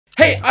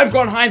Hey, I'm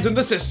Hinds and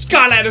this is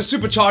Skylanders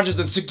SuperChargers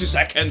in 60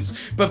 seconds.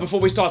 But before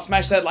we start,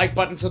 smash that like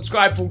button,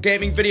 subscribe for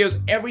gaming videos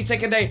every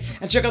second day,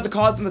 and check out the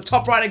cards in the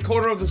top right hand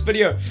corner of this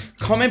video.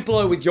 Comment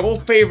below with your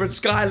favorite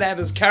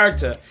Skylanders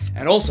character.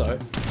 And also,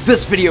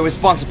 this video is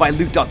sponsored by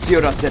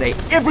loot.co.za.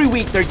 Every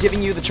week they're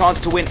giving you the chance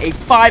to win a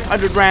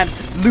 500 Rand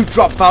loot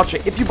drop voucher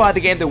if you buy the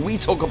game that we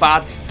talk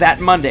about that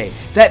Monday.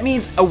 That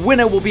means a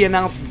winner will be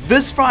announced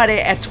this Friday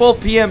at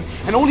 12 PM,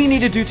 and all you need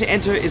to do to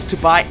enter is to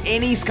buy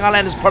any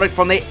Skylanders product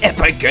from their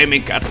epic gaming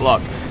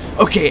catalog.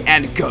 Okay,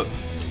 and go.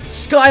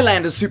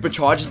 Skylanders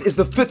SuperChargers is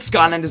the 5th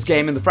Skylanders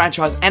game in the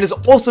franchise and is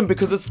awesome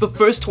because it's the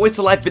first Toys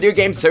to Life video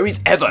game series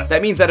ever.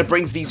 That means that it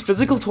brings these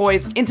physical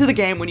toys into the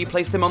game when you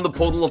place them on the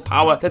portal of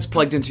power that's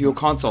plugged into your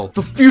console.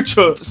 The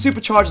future!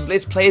 SuperChargers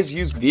lets players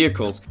use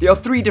vehicles. There are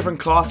 3 different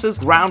classes: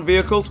 ground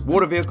vehicles,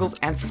 water vehicles,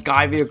 and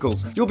sky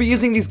vehicles. You'll be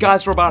using these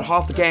guys for about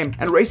half the game,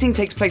 and racing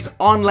takes place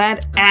on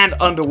land and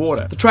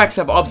underwater. The tracks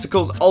have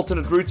obstacles,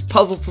 alternate routes,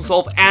 puzzles to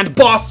solve, and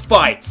boss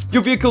fights!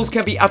 Your vehicles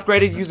can be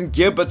upgraded using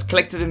gear bits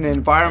collected in the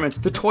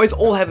environment. The toys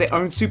all have their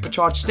own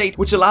supercharged state,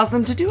 which allows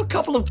them to do a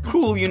couple of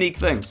cool, unique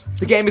things.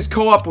 The game is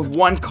co-op with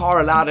 1 car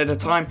allowed at a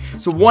time,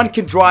 so one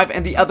can drive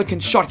and the other can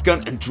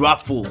shotgun and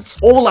drop fools.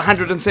 All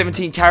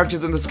 117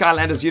 characters in the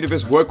Skylanders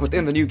universe work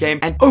within the new game,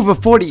 and over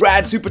 40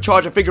 rad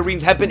supercharger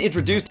figurines have been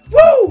introduced.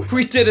 Woo!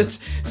 We did it!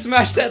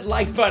 Smash that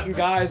like button,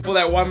 guys, for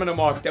that 1-minute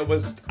mark. That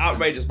was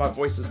outrageous. My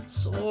voice is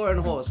sore and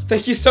hoarse.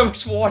 Thank you so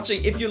much for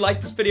watching. If you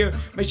liked this video,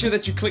 make sure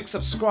that you click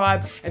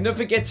subscribe, and don't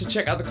forget to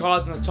check out the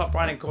cards in the top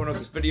right hand corner of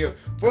this video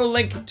for a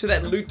link to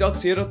that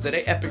loot.co.za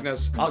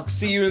epicness. I'll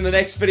see you in the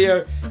next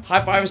video.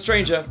 High five a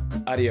stranger.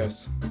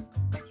 Adios.